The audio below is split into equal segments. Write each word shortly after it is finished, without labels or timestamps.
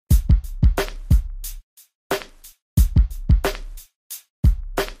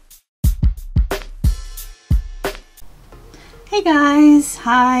Hey guys,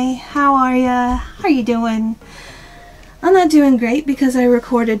 hi, how are ya? How are you doing? I'm not doing great because I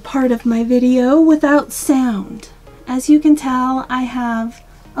recorded part of my video without sound. As you can tell, I have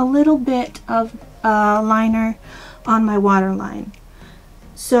a little bit of liner on my waterline.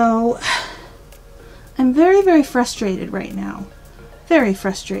 So I'm very frustrated right now. Very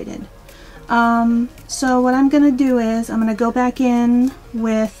frustrated. So what I'm going to do is I'm going to go back in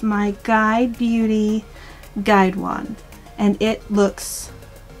with my Guide Beauty guide wand. And it looks,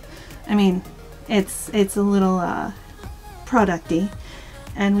 I mean, it's a little producty.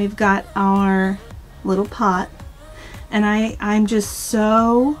 And we've got our little pot. And I'm just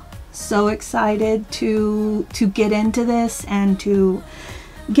so excited to get into this and to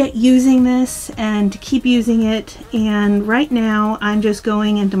get using this and to keep using it. And right now I'm just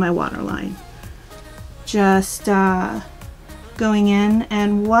going into my waterline. Just going in,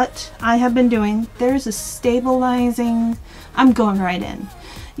 and what I have been doing, there's a stabilizing, I'm going right in.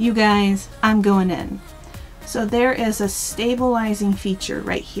 You guys, I'm going in. So there is a stabilizing feature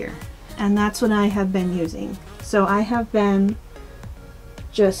right here, and that's what I have been using. So I have been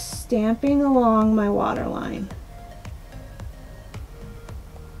just stamping along my waterline.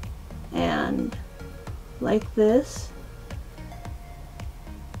 And like this,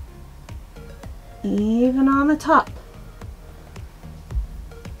 even on the top.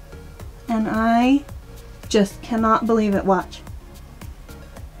 And I just cannot believe it. Watch.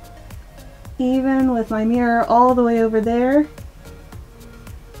 Even with my mirror all the way over there.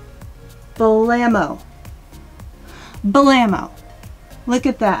 Blammo. Blammo. Look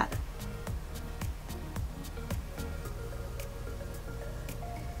at that.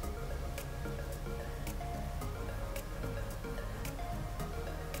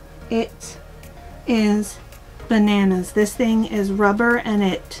 It is bananas. This thing is rubber and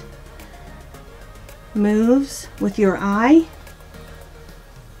it moves with your eye,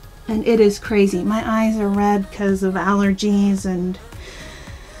 and it is crazy. My eyes are red because of allergies, and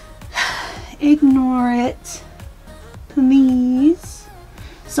ignore it, please.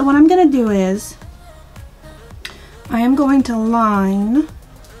 So what I'm going to do is I am going to line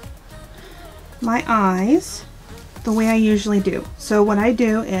my eyes the way I usually do. So what I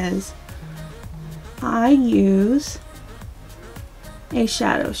do is I use a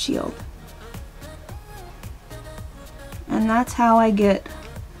shadow shield. And that's how I get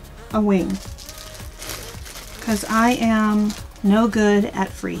a wing, because I am no good at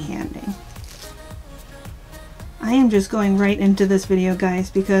freehanding. I am just going right into this video, guys,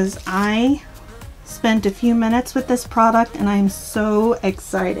 because I spent a few minutes with this product and I'm so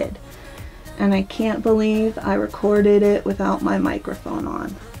excited. And I can't believe I recorded it without my microphone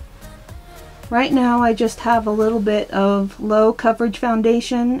on. Right now I just have a little bit of low coverage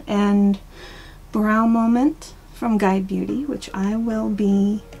foundation and Brow Moment from Guide Beauty, which I will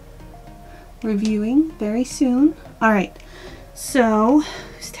be reviewing very soon. Alright, so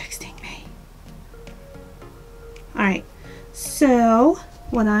who's texting me? Alright, so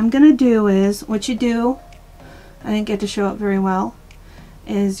what I'm gonna do is, what you do, I didn't get to show it very well,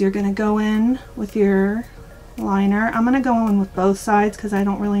 is you're gonna go in with your liner. I'm gonna go in with both sides because I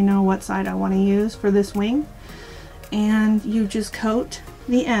don't really know what side I want to use for this wing. And you just coat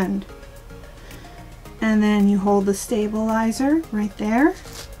the end. And then you hold the stabilizer right there.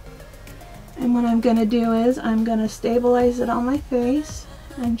 And what I'm going to do is I'm going to stabilize it on my face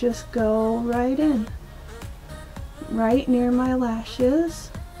and just go right in. Right near my lashes.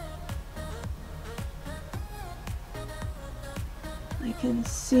 I can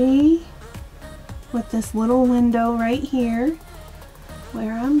see with this little window right here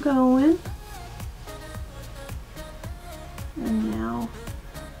where I'm going. And now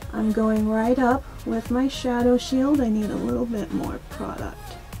I'm going right up with my shadow shield. I need a little bit more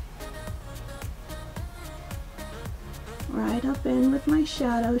product. Right up in with my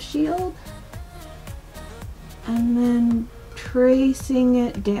shadow shield. And then tracing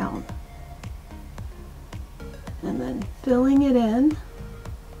it down. And then filling it in.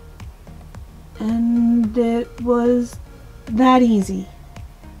 And it was that easy.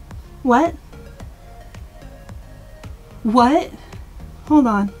 What? What? Hold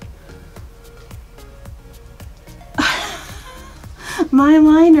on. My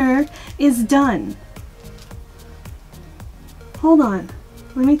liner is done. Hold on.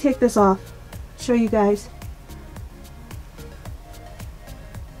 Let me take this off. Show you guys.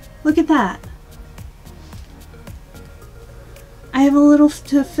 Look at that. I have a little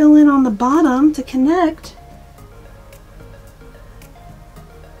to fill in on the bottom to connect.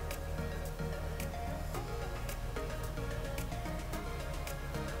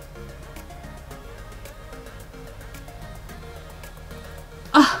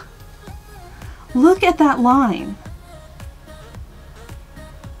 Look at that line.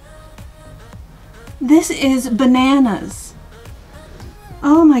 This is bananas.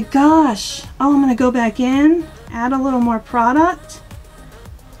 Oh my gosh. Oh, I'm gonna go back in, add a little more product.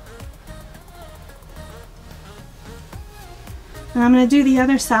 And I'm gonna do the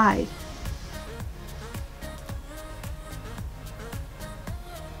other side.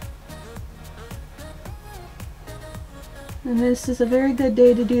 And this is a very good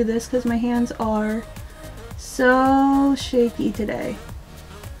day to do this because my hands are so shaky today.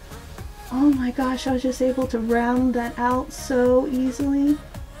 Oh my gosh, I was just able to round that out so easily.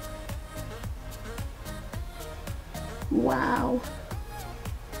 Wow.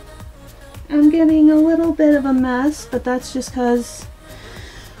 I'm getting a little bit of a mess, but that's just because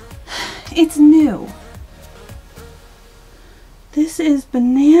it's new. This is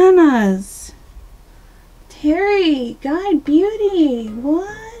bananas. Terry, Guide Beauty,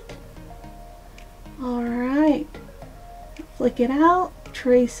 what? Alright. Flick it out,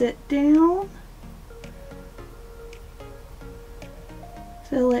 trace it down,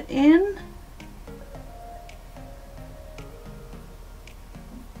 fill it in.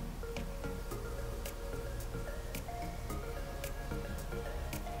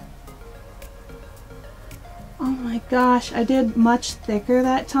 Oh my gosh, I did much thicker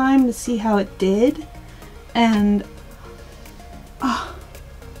that time to see how it did. And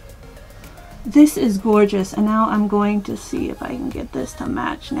this is gorgeous. And now I'm going to see if I can get this to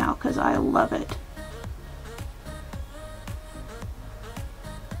match now because I love it.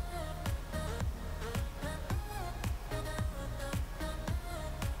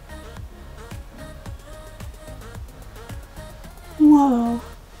 Whoa.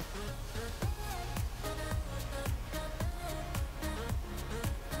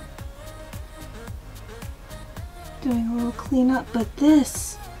 Doing a little cleanup, but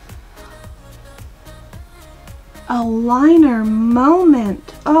this eyeliner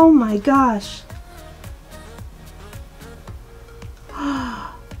moment. Oh my gosh.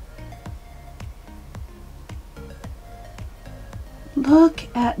 Look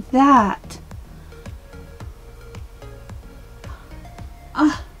at that.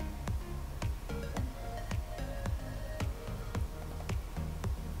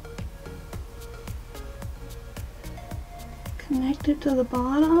 Connect it to the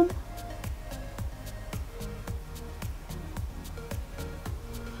bottom.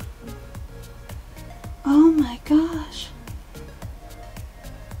 Oh my gosh.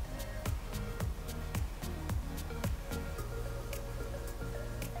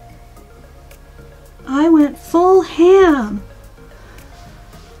 I went full ham.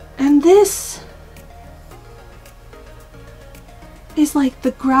 And this is like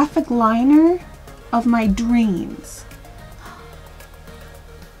the graphic liner of my dreams.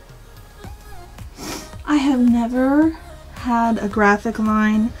 I have never had a graphic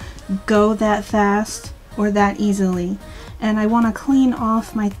line go that fast or that easily, and I want to clean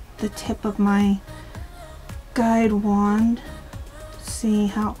off the tip of my guide wand. See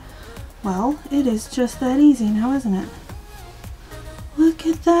how well it is. Just that easy now, isn't it? Look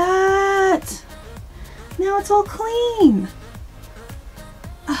at that. Now it's all clean.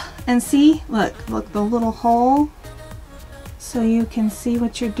 And see, look the little hole so you can see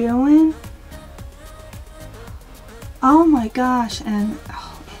what you're doing. Oh my gosh, and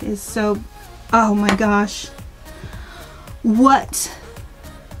it is so, oh my gosh. What?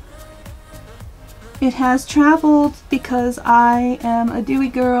 It has traveled because I am a dewy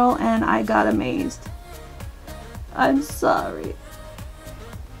girl and I got amazed. I'm sorry.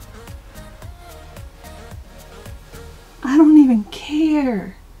 I don't even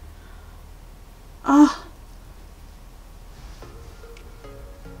care.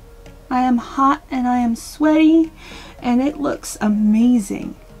 I am hot and I am sweaty and it looks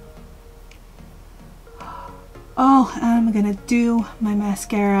amazing. Oh, I'm gonna do my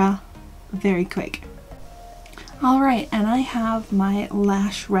mascara very quick. Alright, and I have my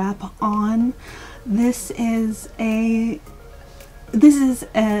lash wrap on. This is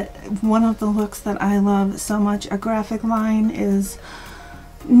one of the looks that I love so much. A graphic line is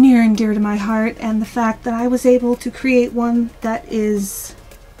near and dear to my heart, and the fact that I was able to create one that is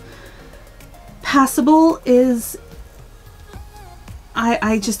passable is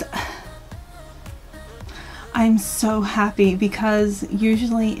I'm so happy, because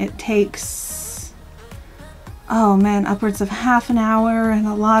usually it takes, oh man, upwards of half an hour and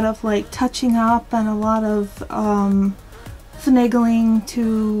a lot of like touching up and a lot of finagling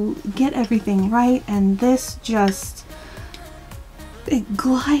to get everything right, and this just it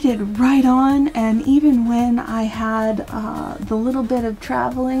glided right on, and even when I had the little bit of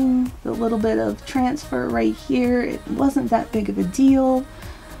traveling, the little bit of transfer right here, it wasn't that big of a deal.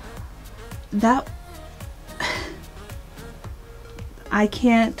 That I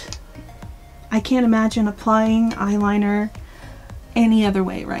can't imagine applying eyeliner any other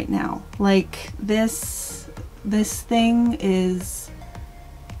way right now. Like this thing is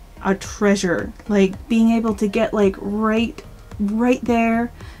a treasure. Like being able to get like right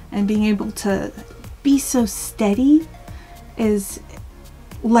there and being able to be so steady is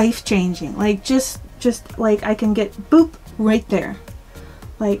life-changing. Like just like I can get boop right there,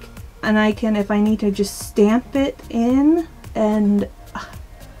 like, and I can, if I need to, just stamp it in, and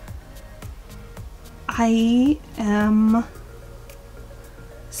I am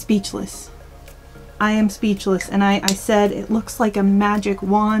speechless. I am speechless. And I said it looks like a magic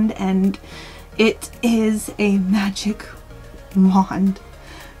wand, and it is a magic wand,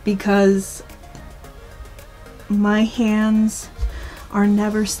 because my hands are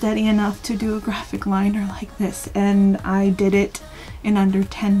never steady enough to do a graphic liner like this, and I did it in under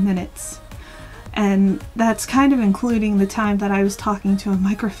 10 minutes. And that's kind of including the time that I was talking to a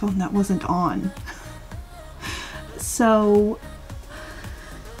microphone that wasn't on. So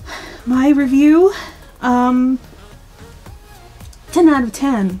my review, 10 out of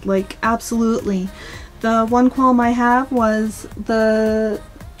 10, like absolutely. The one qualm I have was the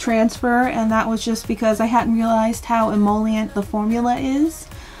transfer, and that was just because I hadn't realized how emollient the formula is.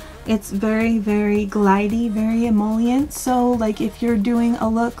 It's very, very glidey, very emollient. So like if you're doing a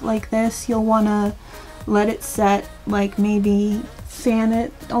look like this, you'll want to let it set, like maybe fan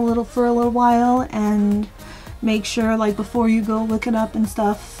it a little for a little while, and make sure, like before you go look it up and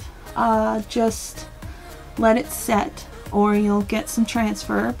stuff, just let it set, or you'll get some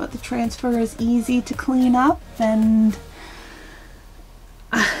transfer. But the transfer is easy to clean up, and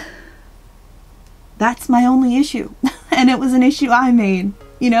that's my only issue. And it was an issue I made,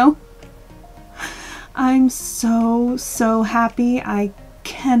 you know? I'm so happy. I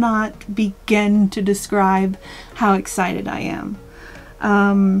cannot begin to describe how excited I am.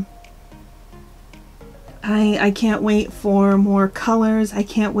 I can't wait for more colors. I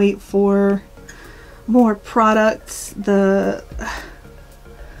can't wait for more products. The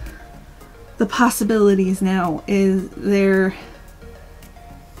possibilities now is there.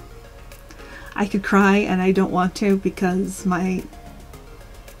 I could cry, and I don't want to, because my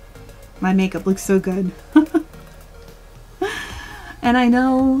makeup looks so good. And I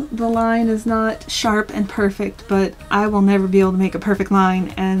know the line is not sharp and perfect, but I will never be able to make a perfect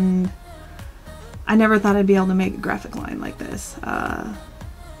line, and I never thought I'd be able to make a graphic line like this.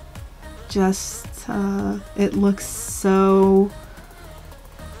 It looks so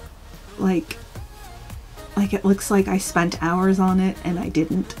like it looks like I spent hours on it, and I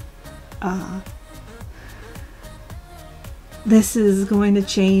didn't. This is going to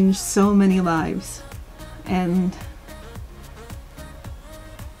change so many lives, and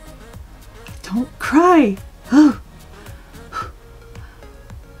don't cry.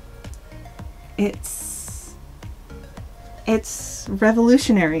 It's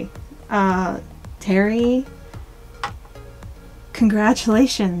revolutionary. Terry,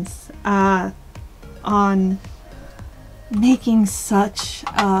 congratulations on making such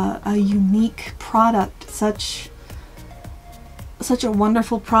a unique product, such a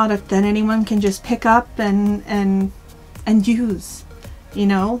wonderful product that anyone can just pick up and use. You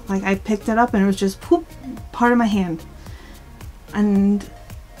know, like I picked it up and it was just poop, part of my hand. And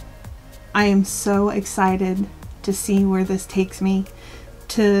I am so excited to see where this takes me,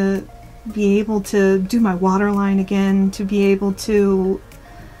 to be able to do my waterline again, to be able to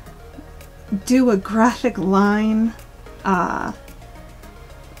do a graphic line.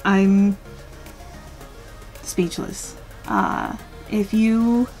 I'm speechless. If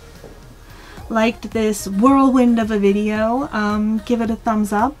you liked this whirlwind of a video, give it a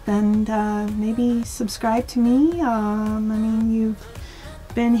thumbs up, and maybe subscribe to me. I mean, you've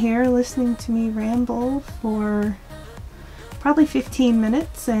been here listening to me ramble for probably 15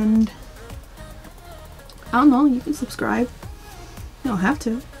 minutes, and I don't know, you can subscribe. You don't have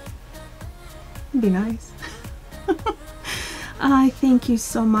to. It'd be nice. I thank you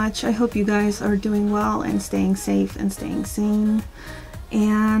so much. I hope you guys are doing well and staying safe and staying sane.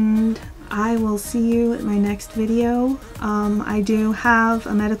 And I will see you in my next video. I do have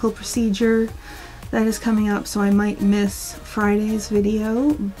a medical procedure that is coming up, so I might miss Friday's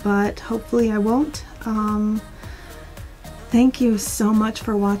video, but hopefully I won't. Thank you so much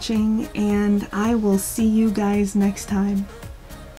for watching, and I will see you guys next time.